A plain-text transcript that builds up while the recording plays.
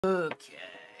Okay.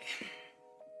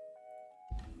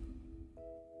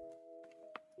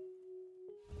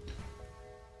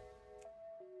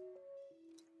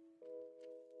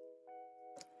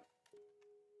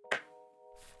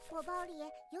我包里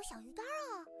有小鱼干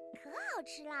哦，可好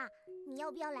吃啦！你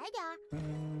要不要来点儿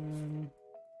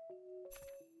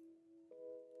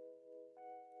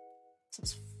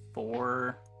This is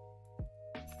 4.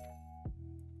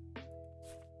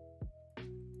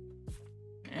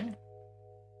 Eh.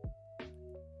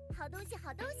 好东西，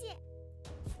好东西。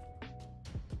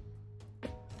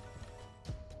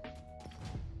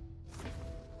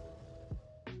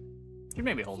You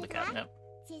maybe hold the catnip.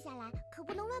 接下来可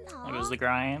不能乱跑 What 哦 was the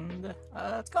grind?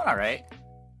 It's going alright.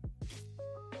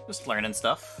 Just learning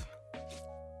stuff.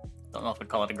 Don't know if I'd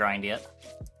call it a grind yet.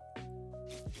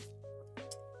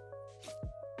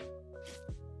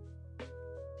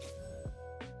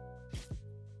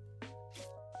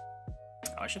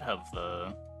 Oh, I should have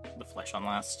the flesh on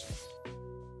last.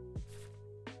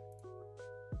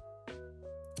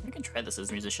 We can try this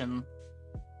as musician.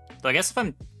 Though I guess if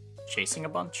I'm chasing a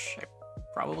bunch, I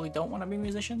probably don't want to be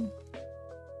musician.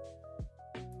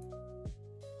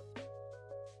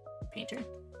 Painter?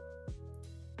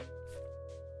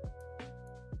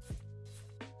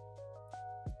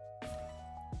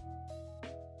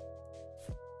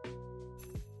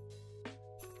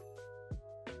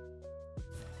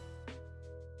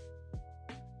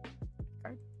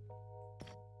 Card?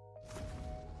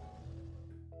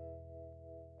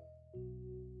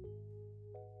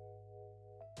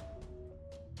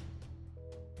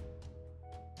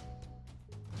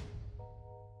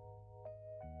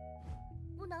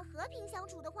 不能和平相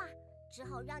处的话，只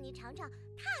好让你尝尝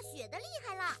踏雪的厉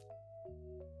害了。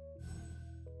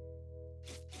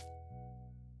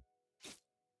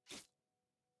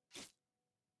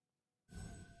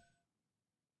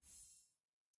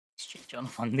Exchange on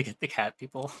one to get the cat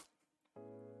people.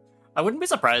 I wouldn't be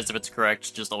surprised if it's correct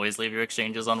to just always leave your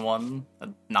exchanges on 1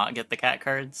 and not get the cat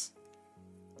cards.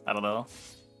 I don't know.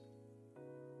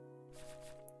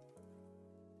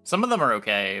 Some of them are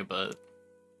okay, but...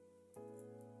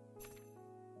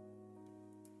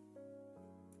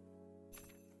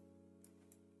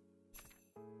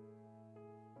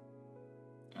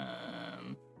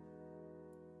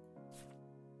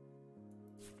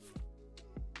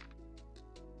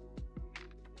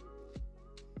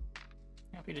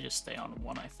 Happy to just stay on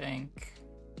 1, I think.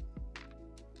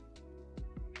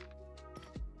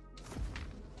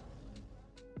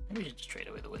 Maybe we should just trade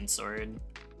away the wind sword.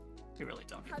 We really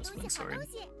don't need 好 this 东西， wind 好 sword. 东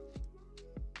西。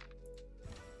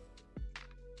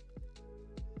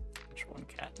 Just 1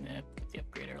 catnip, get the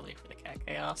upgrade early for the cat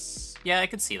chaos. Yeah, I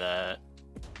could see that.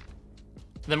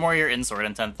 The more you're in sword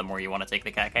intent, the more you want to take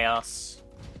the cat chaos.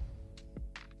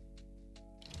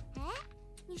 哎，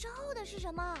你身后的是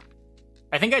什么？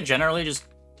 I think I generally just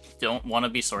don't want to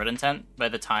be sword intent by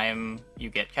the time you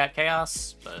get cat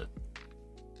chaos, but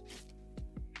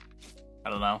I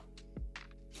don't know.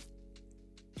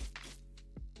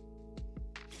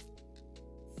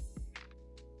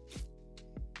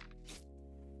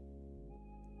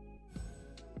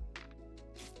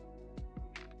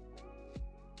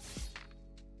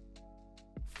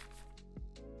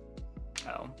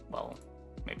 Oh, well,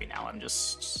 maybe now I'm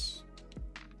just...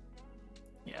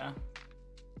 Yeah.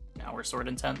 Now we're sword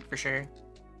intent for sure.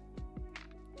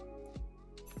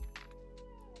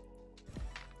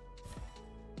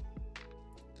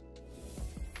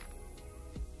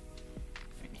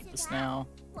 I need this now,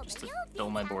 just to fill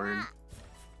my board.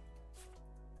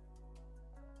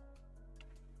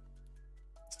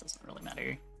 This doesn't really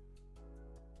matter.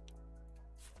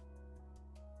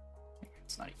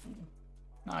 It's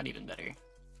not even better.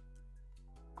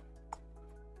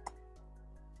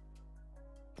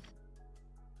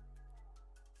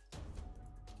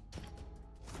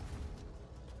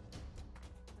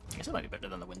 I guess it might be better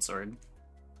than the wind sword.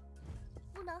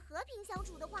 不能和平相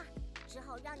处的话，只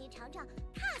好让你尝尝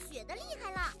踏雪的厉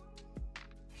害了。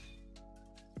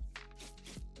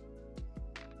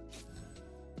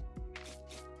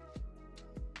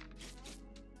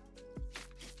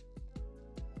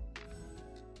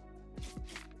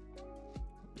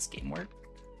 This game work?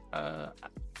 I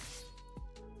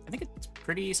think it's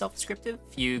pretty self-descriptive.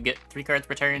 You get 3 cards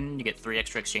per turn, you get 3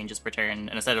 extra exchanges per turn,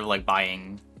 and instead of like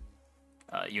buying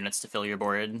units to fill your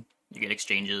board, you get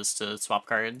exchanges to swap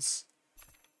cards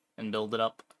and build it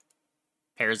up.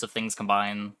 Pairs of things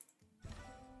combine.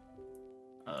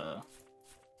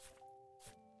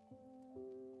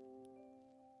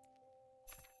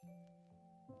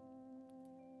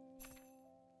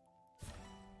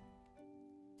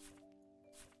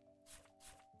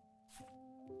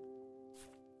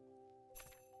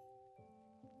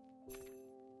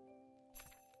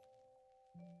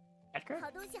 Edgar?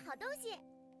 好东西，好东西。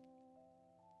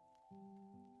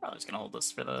 Probably just gonna hold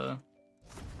this for the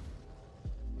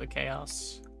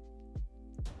chaos.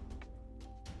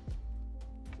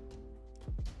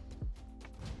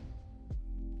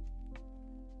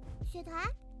 雪团，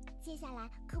接下来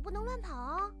可不能乱跑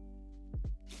哦。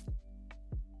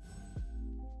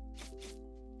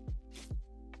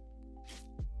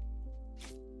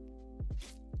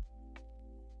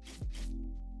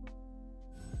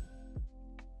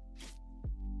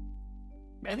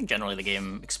I think generally the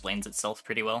game explains itself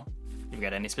pretty well. If you've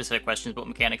got any specific questions about what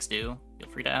mechanics do, feel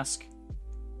free to ask.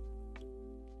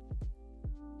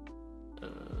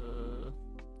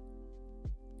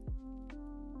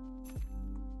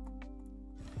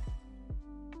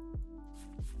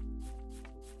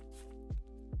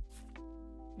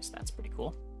 Guess that's pretty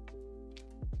cool.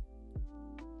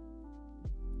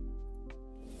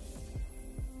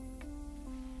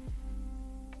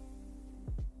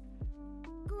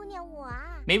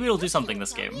 Maybe it'll do something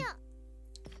this game.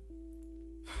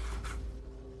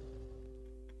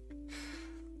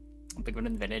 Big One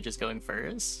Advantage is going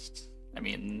first. I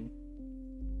mean,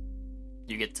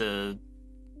 you get to...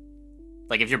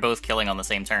 Like, if you're both killing on the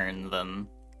same turn, then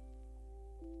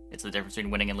it's the difference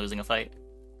between winning and losing a fight.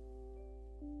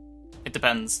 It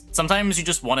depends. Sometimes you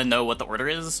just want to know what the order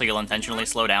is, so you'll intentionally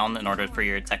slow down in order for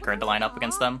your tech card to line up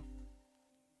against them.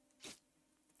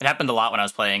 It happened a lot when I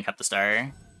was playing Cup the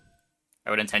Star. I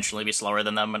would intentionally be slower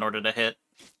than them in order to hit,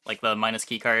 like, the minus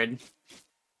key card.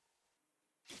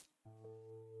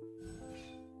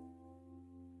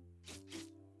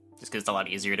 Just because it's a lot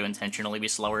easier to intentionally be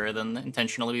slower than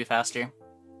intentionally be faster.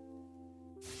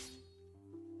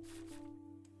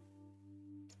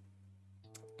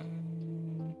 I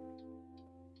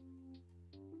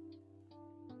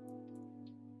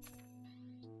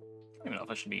don't even know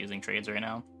if I should be using trades right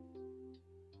now.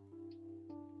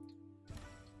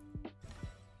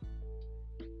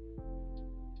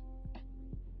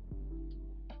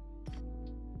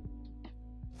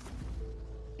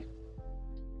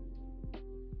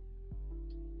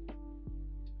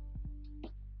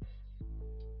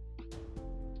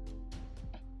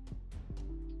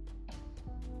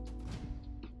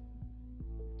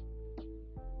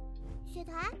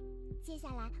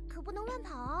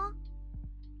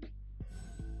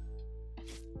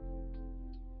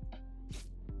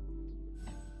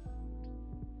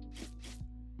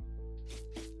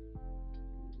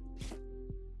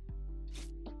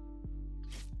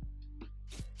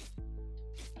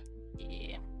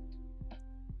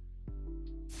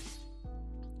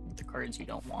 Cards you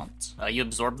don't want. You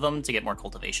absorb them to get more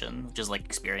cultivation, which is like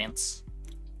experience.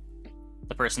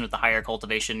 The person with the higher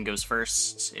cultivation goes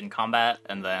first in combat,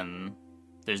 and then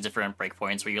there's different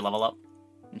breakpoints where you level up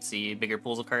and see bigger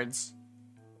pools of cards,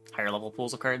 higher level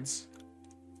pools of cards.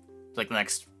 Like the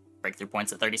next breakthrough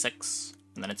point's at 36,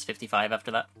 and then it's 55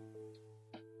 after that.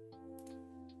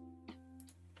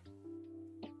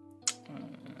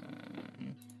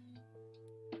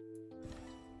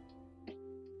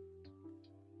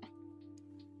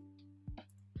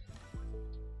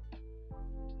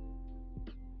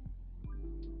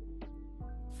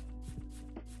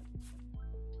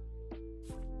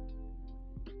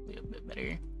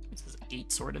 Better. This is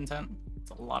 8 sword intent.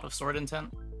 It's a lot of sword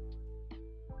intent.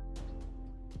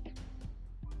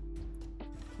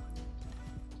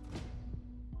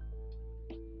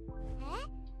 Eh?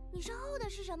 你身后的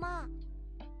是什么？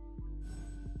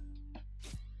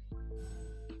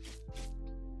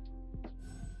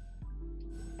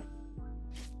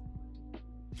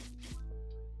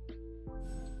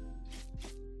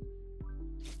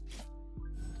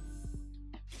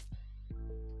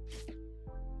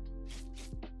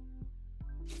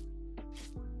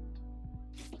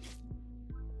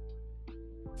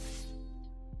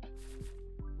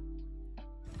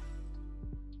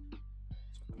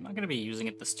 I'm not going to be using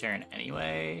it this turn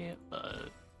anyway, but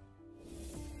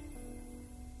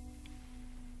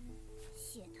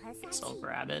I guess I'll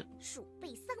grab it. 鼠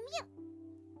辈丧命。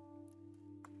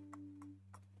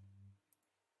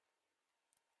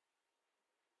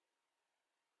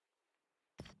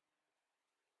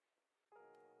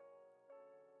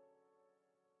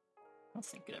 I don't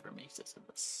think it ever makes it to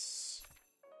this.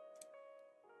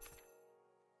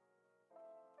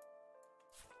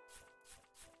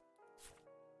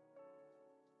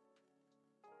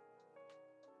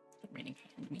 Remaining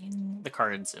hand mean the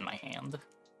cards in my hand.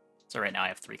 So right now I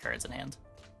have 3 cards in hand.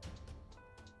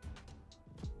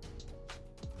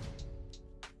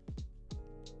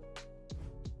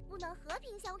 不能和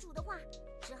平相处的话，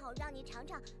只好让你尝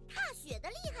尝踏雪的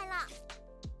厉害了。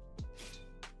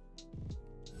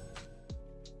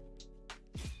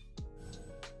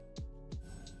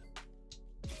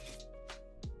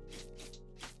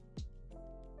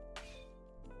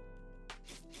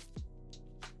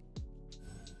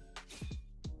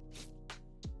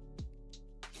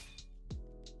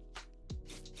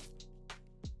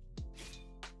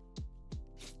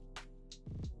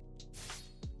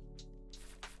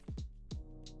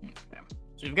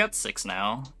So we've got 6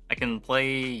 now. I can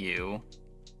play you.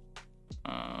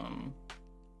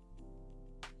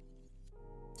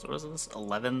 So what is this?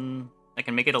 11? I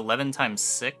can make it 11 times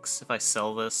 6 if I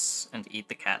sell this and eat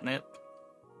the catnip.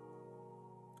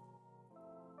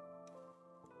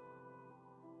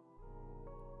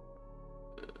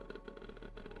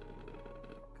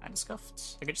 Kinda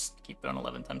scuffed. I could just keep it on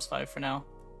 11 times 5 for now.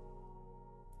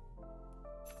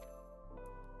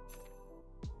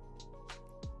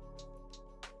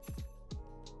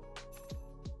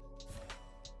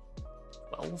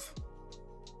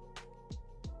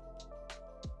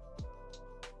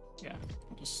 Yeah,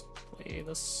 I'll just play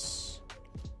this.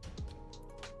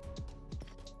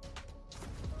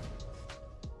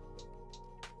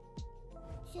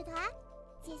雪团，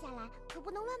接下来可不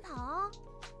能乱跑哦。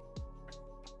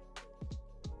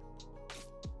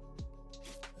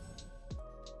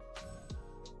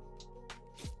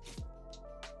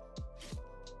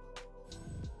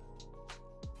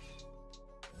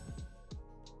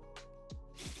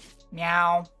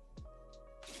Meow.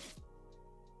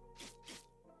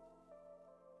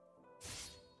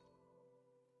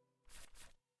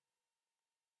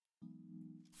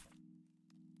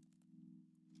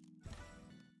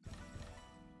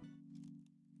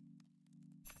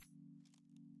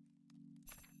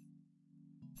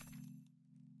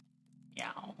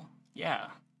 Meow.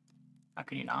 Yeah. How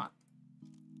can you not?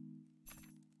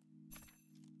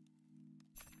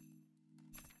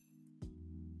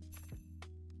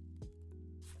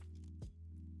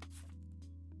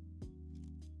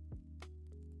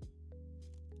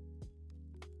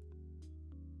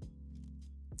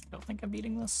 I don't think I'm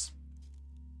beating this.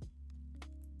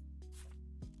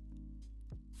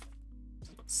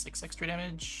 6 extra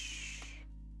damage.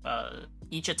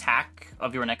 Each attack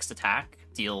of your next attack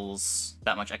deals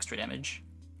that much extra damage.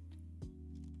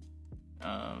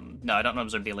 No, I don't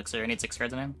absorb the elixir. I need 6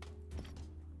 cards in hand.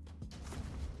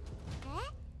 哎，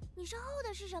你身后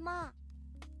的是什么？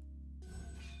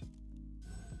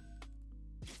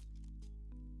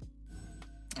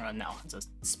 No, it's a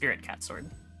spirit cat sword.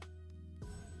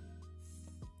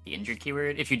 The injured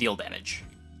keyword, if you deal damage.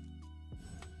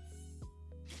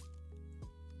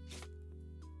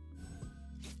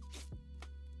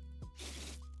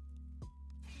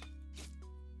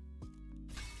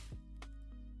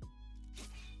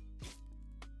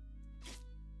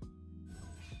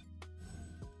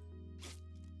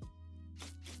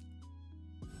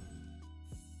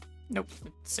 Nope,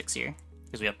 it's 6 here,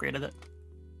 because we upgraded it.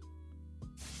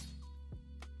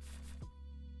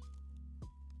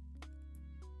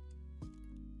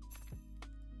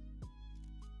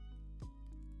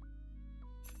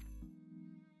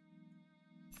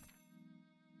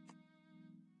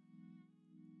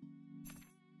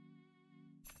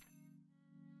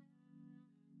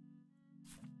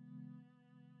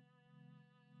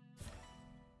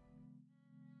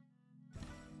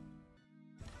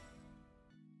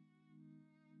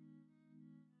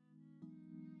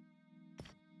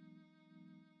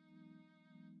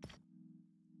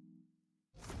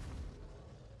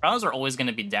 Problems are always going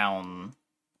to be down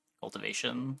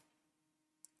cultivation.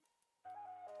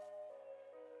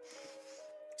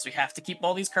 So we have to keep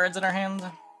all these cards in our hand.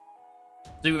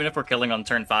 So even if we're killing on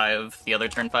turn 5, the other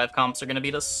turn 5 comps are going to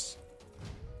beat us.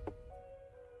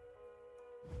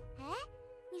 哎，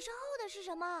你身后的是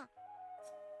什么？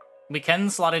 We can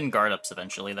slot in guard ups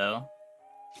eventually, though.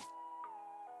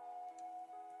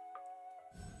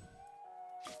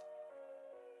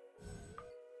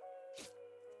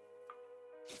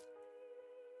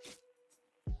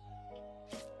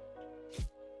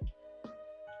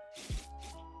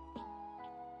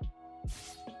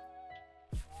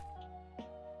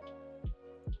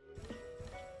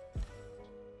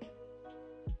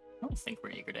 I don't think we're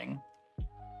eagerding.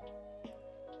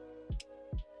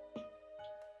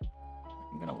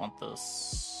 I'm gonna want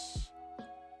this.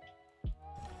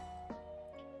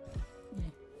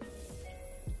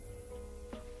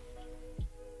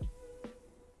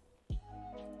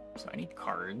 So I need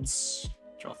cards.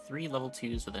 Draw 3 level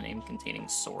 2s with a name containing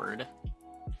sword.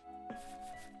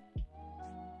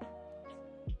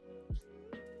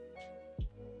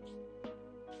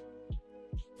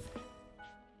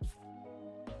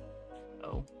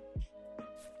 Oh.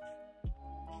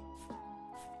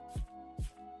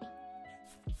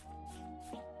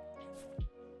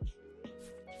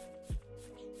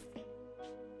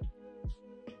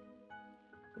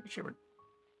 Pretty sure we're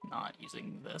not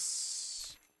using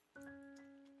this.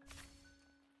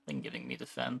 Thing giving me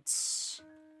defense.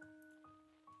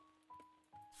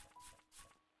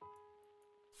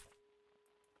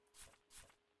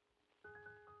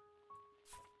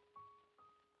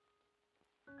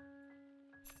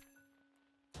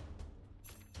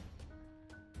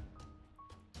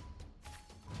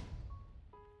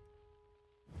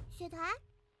 雪团，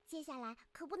接下来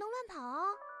可不能乱跑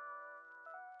哦。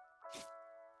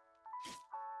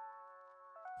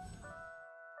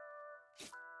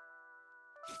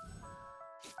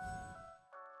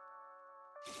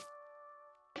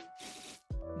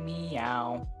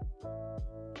Meow.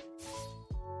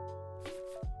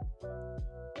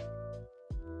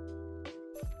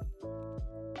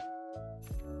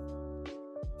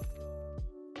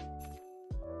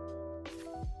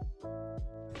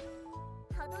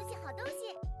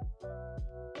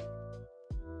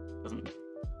 Doesn't.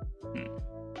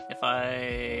 If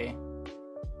I.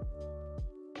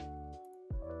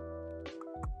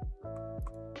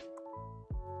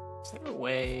 Is there a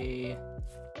way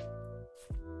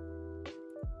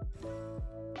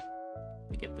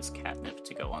to get this catnip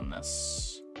to go on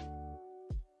this?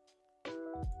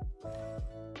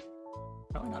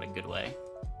 Probably not a good way.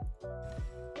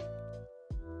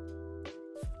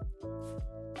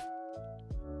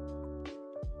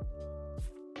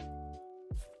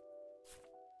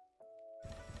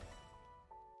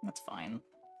 That's fine.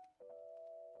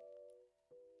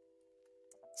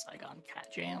 Saigon cat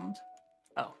jammed.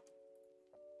 Oh.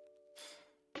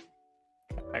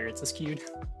 Cat pirates is queued.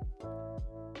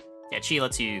 Yeah, chi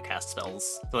lets you cast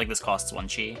spells. I feel like this costs 1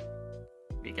 chi.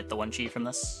 You get the 1 chi from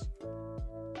this.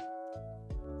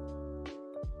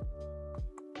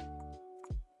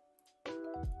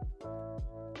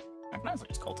 I can honestly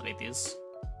just cultivate these.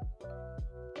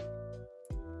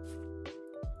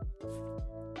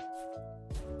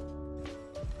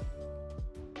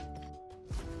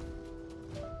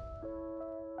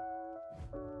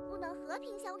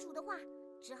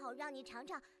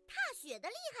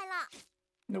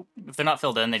 Nope. If they're not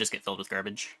filled in, they just get filled with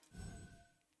garbage.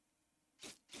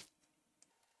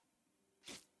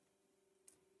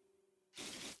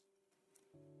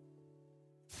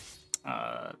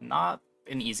 Not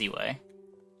an easy way.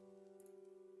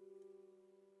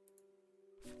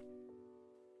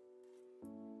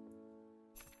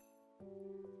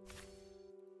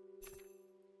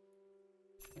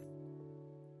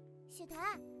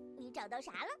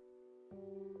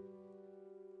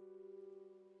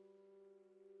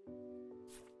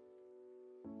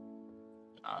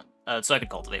 So I could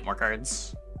cultivate more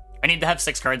cards. I need to have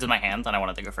 6 cards in my hand, and I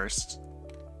wanted to go first.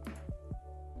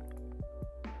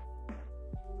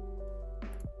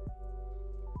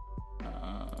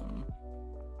 I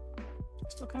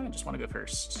still kind of just want to go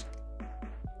first.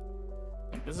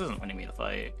 Like, this isn't winning me the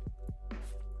fight.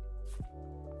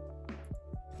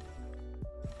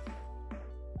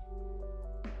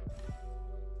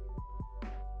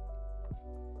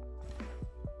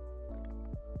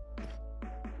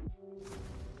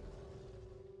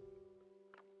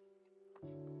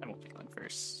 I won't be going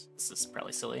first. This is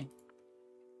probably silly.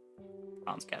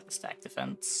 Ron's got the stack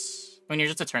defense. I mean, you're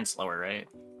just a turn slower, right?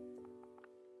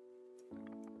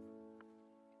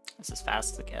 This is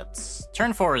fast as it gets.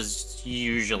 Turn 4 is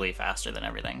usually faster than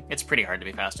everything. It's pretty hard to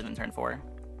be faster than turn 4.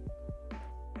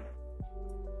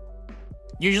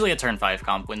 Usually a turn 5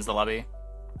 comp wins the lobby.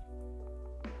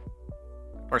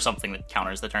 Or something that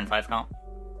counters the turn 5 comp.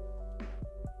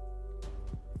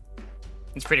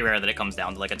 It's pretty rare that it comes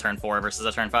down to like a turn 4 versus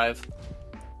a turn 5.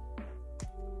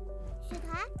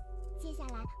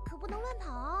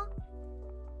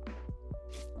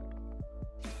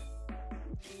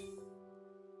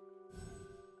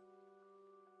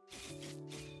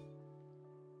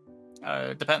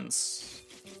 Depends.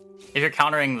 If you're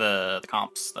countering the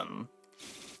comps, then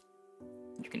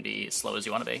you can be as slow as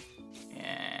you want to be.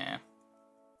 Yeah.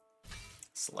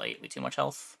 Slightly too much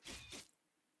health.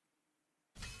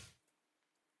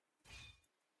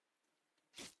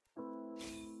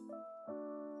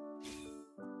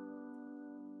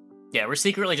 Yeah, we're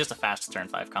secretly just a fast turn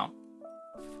 5 comp.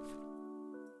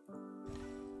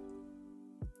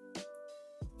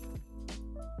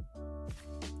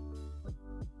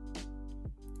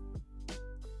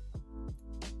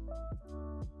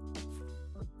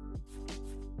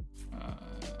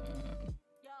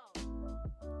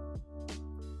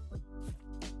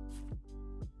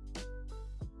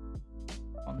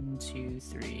 One, two,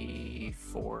 three,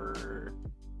 four,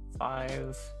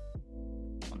 5.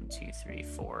 1, 2, 3,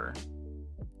 4.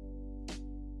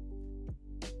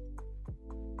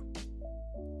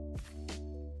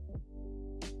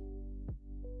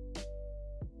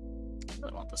 I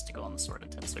really want this to go on the Sword of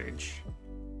Tet Surge.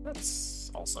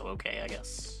 That's also okay, I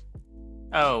guess.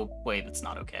 Oh, wait, that's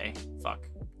not okay. Fuck.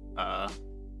 I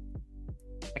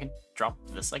can drop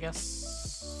this, I guess.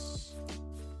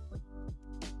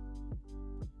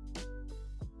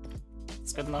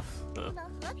 It's good enough.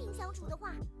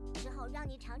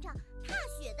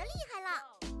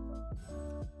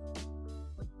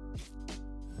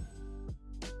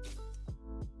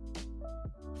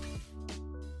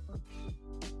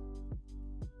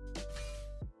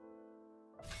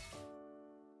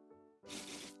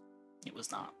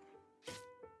 was not.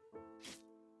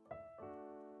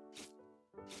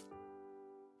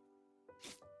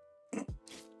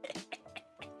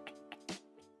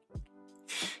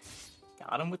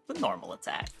 Got him with the normal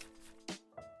attack.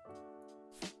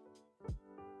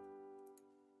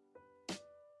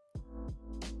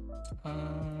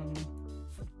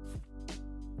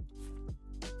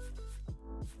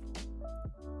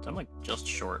 So I'm like just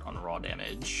short on raw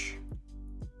damage.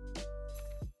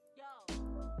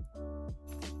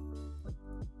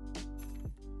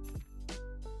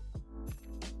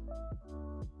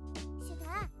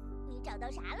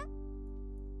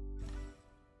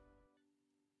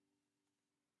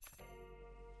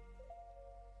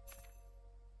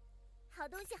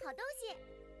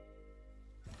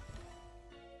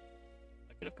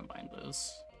 I could have combined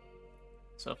those.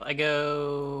 So if I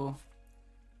go...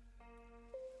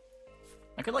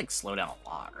 I could, like, slow down a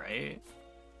lot, right?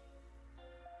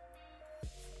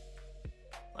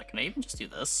 Like, can I even just do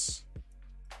this?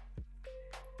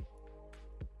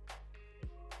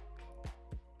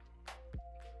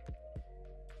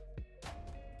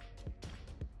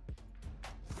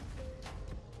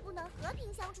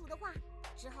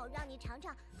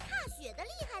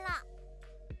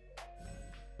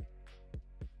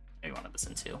 Maybe wanted this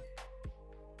in too.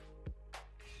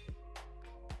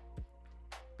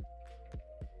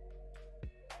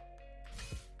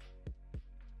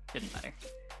 Didn't matter.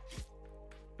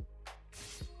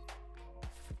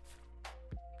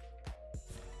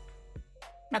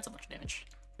 Not so much damage.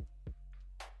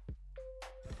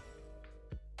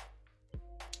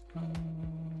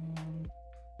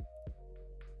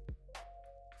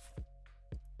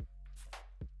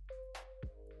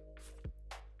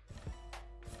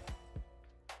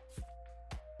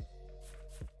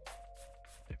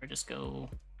 Or just go...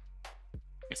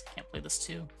 I guess I can't play this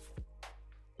too.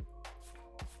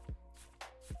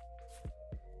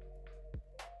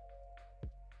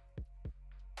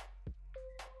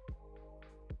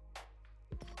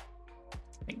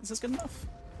 I think this is good enough.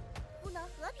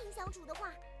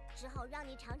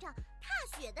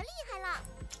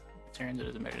 Turns it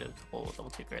as a measure to hold level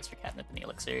 2 cards for catnip and the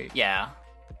elixir. Yeah.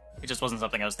 It just wasn't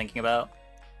something I was thinking about.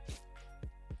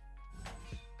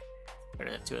 Or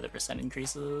to have 2 other percent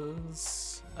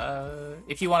increases.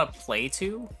 If you want to play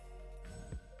 2,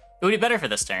 it would be better for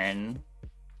this turn.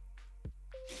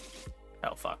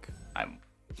 Oh fuck. I'm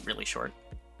really short.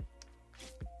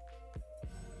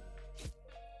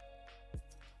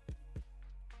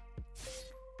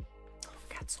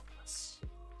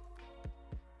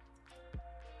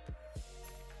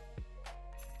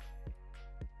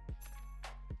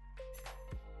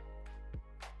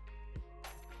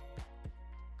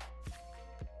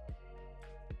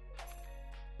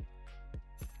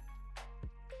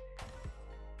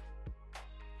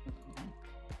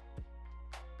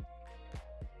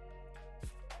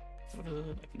 What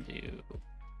I can do?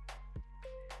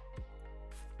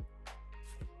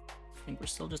 I think we're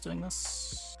still just doing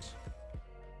this.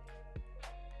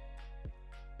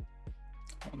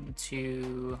 1,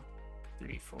 2,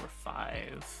 3, 4,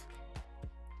 5.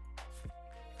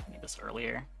 I need this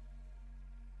earlier.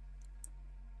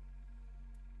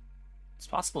 It's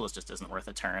possible this just isn't worth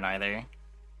a turn either.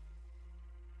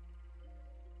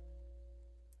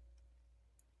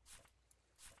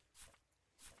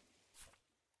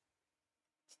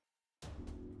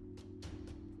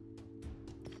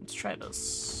 Let's try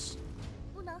this.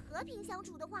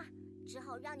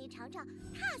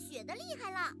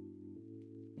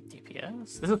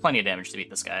 DPS? This is plenty of damage to beat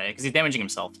this guy, because he's damaging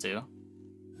himself too.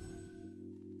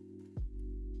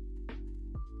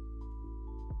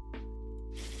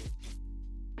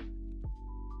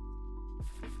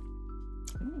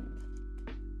 Ooh.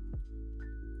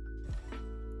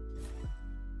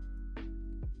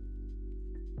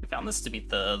 We found this to beat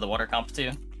the water comp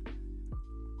too.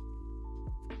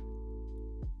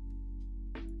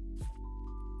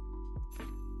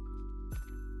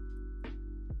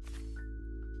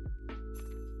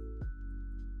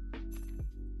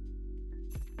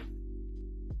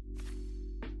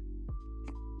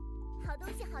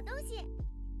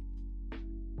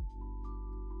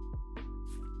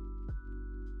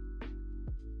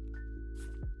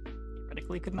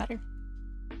 Theoretically could matter.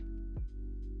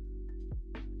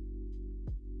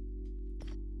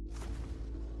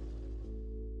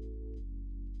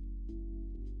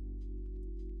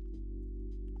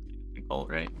 Bolt,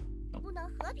 right? Nope.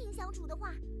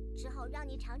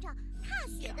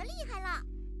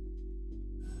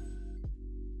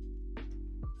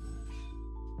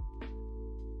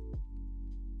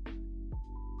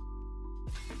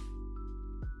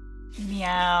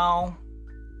 Meow.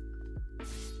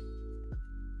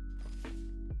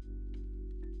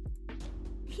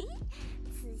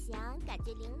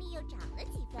 这灵力又涨了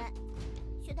几分。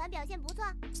血团表现不错。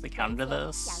So the counter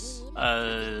to this, 奖励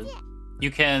您的you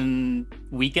can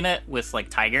weaken it with like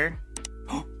Tiger.